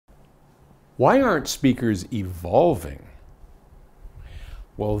Why aren't speakers evolving?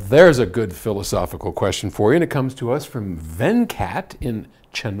 Well, there's a good philosophical question for you, and it comes to us from Venkat in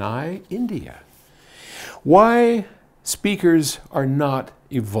Chennai, India. Why speakers are not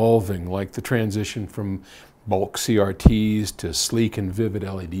evolving like the transition from bulk CRTs to sleek and vivid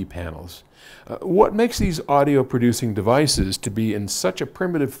LED panels? What makes these audio-producing devices to be in such a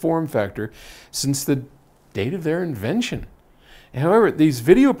primitive form factor since the date of their invention? However, these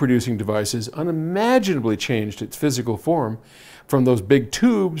video-producing devices unimaginably changed its physical form from those big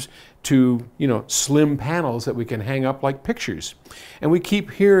tubes to, slim panels that we can hang up like pictures. And we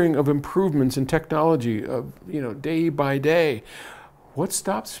keep hearing of improvements in technology of, day by day. What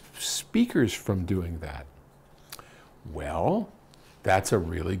stops speakers from doing that? Well, that's a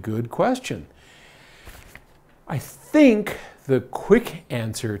really good question. I think the quick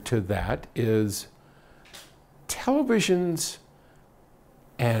answer to that is televisions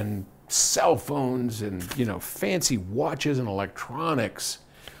and cell phones and, fancy watches and electronics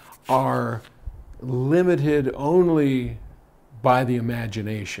are limited only by the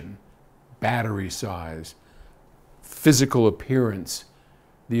imagination, battery size, physical appearance,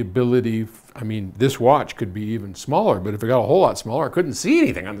 the ability, this watch could be even smaller, but if it got a whole lot smaller, I couldn't see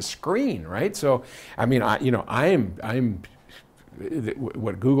anything on the screen, right? So,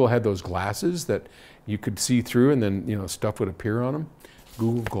 what Google had those glasses that you could see through and then, stuff would appear on them.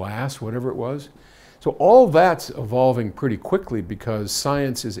 Google Glass, whatever it was. So all that's evolving pretty quickly because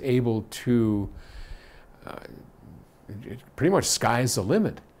science is able to, pretty much sky's the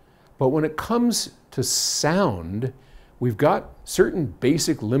limit. But when it comes to sound, we've got certain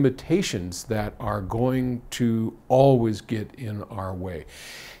basic limitations that are going to always get in our way.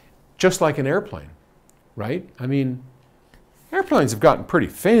 Just like an airplane, right? Airplanes have gotten pretty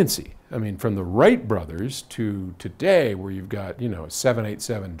fancy. From the Wright brothers to today, where you've got, a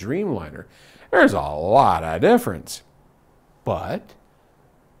 787 Dreamliner, there's a lot of difference. But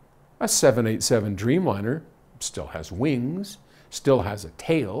a 787 Dreamliner still has wings, still has a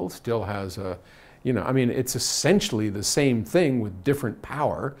tail, still has a, it's essentially the same thing with different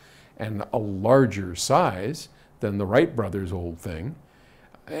power and a larger size than the Wright brothers' old thing.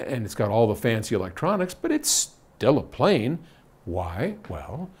 And it's got all the fancy electronics, but it's still a plane. Why?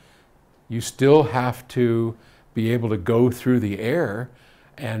 Well, you still have to be able to go through the air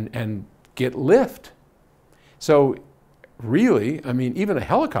and get lift. So really, even a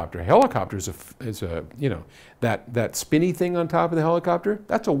helicopter is a that spinny thing on top of the helicopter,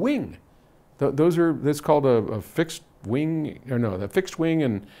 that's a wing. That's called a fixed wing, or no, the fixed wing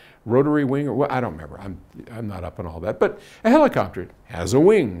and rotary wing, or what, I don't remember. I'm not up on all that. But a helicopter has a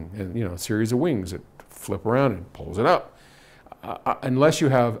wing, and a series of wings that flip around and pulls it up. Unless you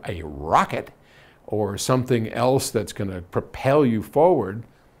have a rocket or something else that's going to propel you forward,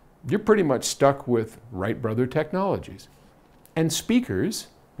 you're pretty much stuck with Wright brother technologies. And speakers,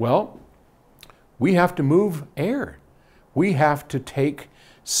 well, we have to move air. We have to take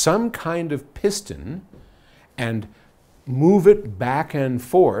some kind of piston and move it back and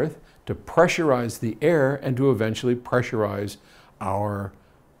forth to pressurize the air and to eventually pressurize our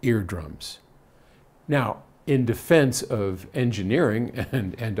eardrums. Now, in defense of engineering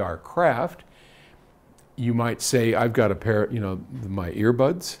and our craft, you might say, I've got a pair, my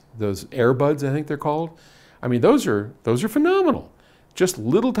earbuds, those AirBuds, I think they're called. Those are phenomenal. Just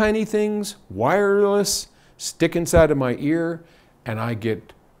little tiny things, wireless, stick inside of my ear, and I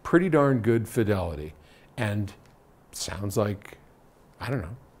get pretty darn good fidelity. And sounds like, I don't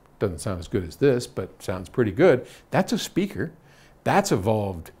know, doesn't sound as good as this, but sounds pretty good. That's a speaker. That's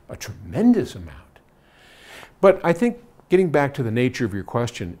evolved a tremendous amount. But I think, getting back to the nature of your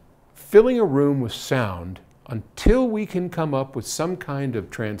question, filling a room with sound until we can come up with some kind of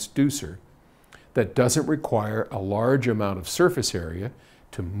transducer that doesn't require a large amount of surface area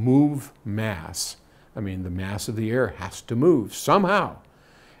to move mass. The mass of the air has to move somehow.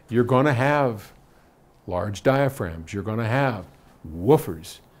 You're going to have large diaphragms. You're going to have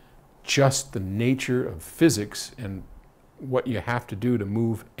woofers. Just the nature of physics and what you have to do to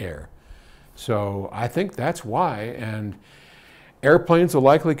move air. So I think that's why, and airplanes will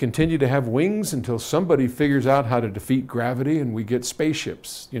likely continue to have wings until somebody figures out how to defeat gravity and we get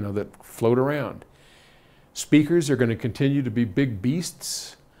spaceships, that float around. Speakers are going to continue to be big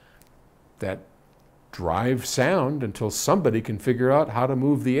beasts that drive sound until somebody can figure out how to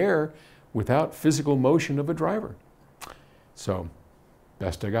move the air without physical motion of a driver. So,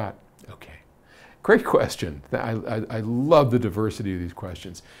 best I got. Okay. Great question. I love the diversity of these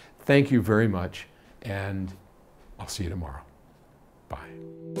questions. Thank you very much, and I'll see you tomorrow.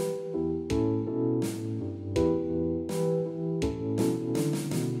 Bye.